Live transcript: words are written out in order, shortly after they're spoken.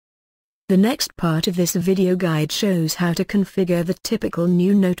The next part of this video guide shows how to configure the typical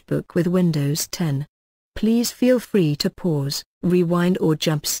new notebook with Windows 10. Please feel free to pause, rewind or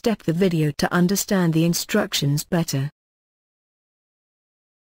jump step the video to understand the instructions better.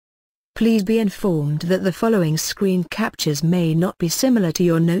 Please be informed that the following screen captures may not be similar to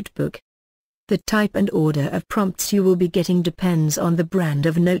your notebook. The type and order of prompts you will be getting depends on the brand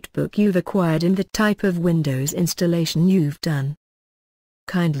of notebook you've acquired and the type of Windows installation you've done.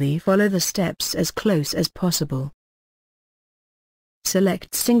 Kindly follow the steps as close as possible.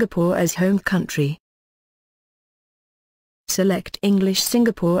 Select Singapore as home country. Select English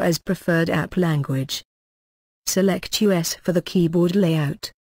Singapore as preferred app language. Select US for the keyboard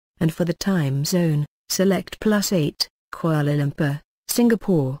layout. And for the time zone, select +8, Kuala Lumpur,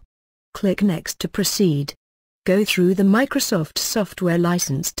 Singapore. Click Next to proceed. Go through the Microsoft software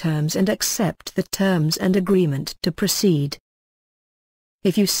license terms and accept the terms and agreement to proceed.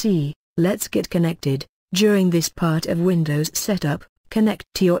 If you see, Let's Get Connected, during this part of Windows setup, connect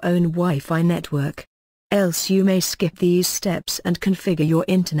to your own Wi-Fi network. Else you may skip these steps and configure your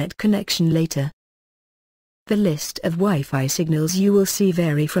internet connection later. The list of Wi-Fi signals you will see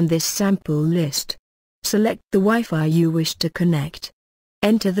vary from this sample list. Select the Wi-Fi you wish to connect.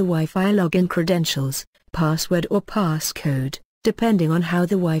 Enter the Wi-Fi login credentials, password or passcode, depending on how the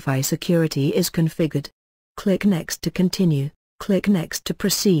Wi-Fi security is configured. Click Next to continue, click Next to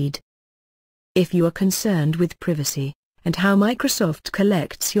proceed. If you are concerned with privacy, and how Microsoft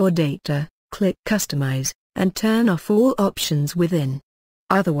collects your data, click Customize, and turn off all options within.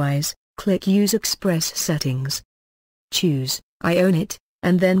 Otherwise, click Use Express Settings. Choose I own it,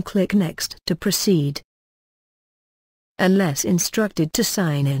 and then click Next to proceed. Unless instructed to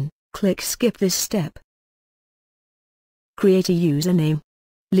sign in, click Skip this step. Create a username.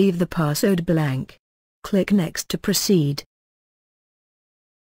 Leave the password blank. Click Next to proceed.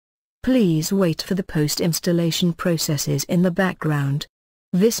 Please wait for the post-installation processes in the background.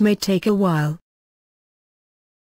 This may take a while.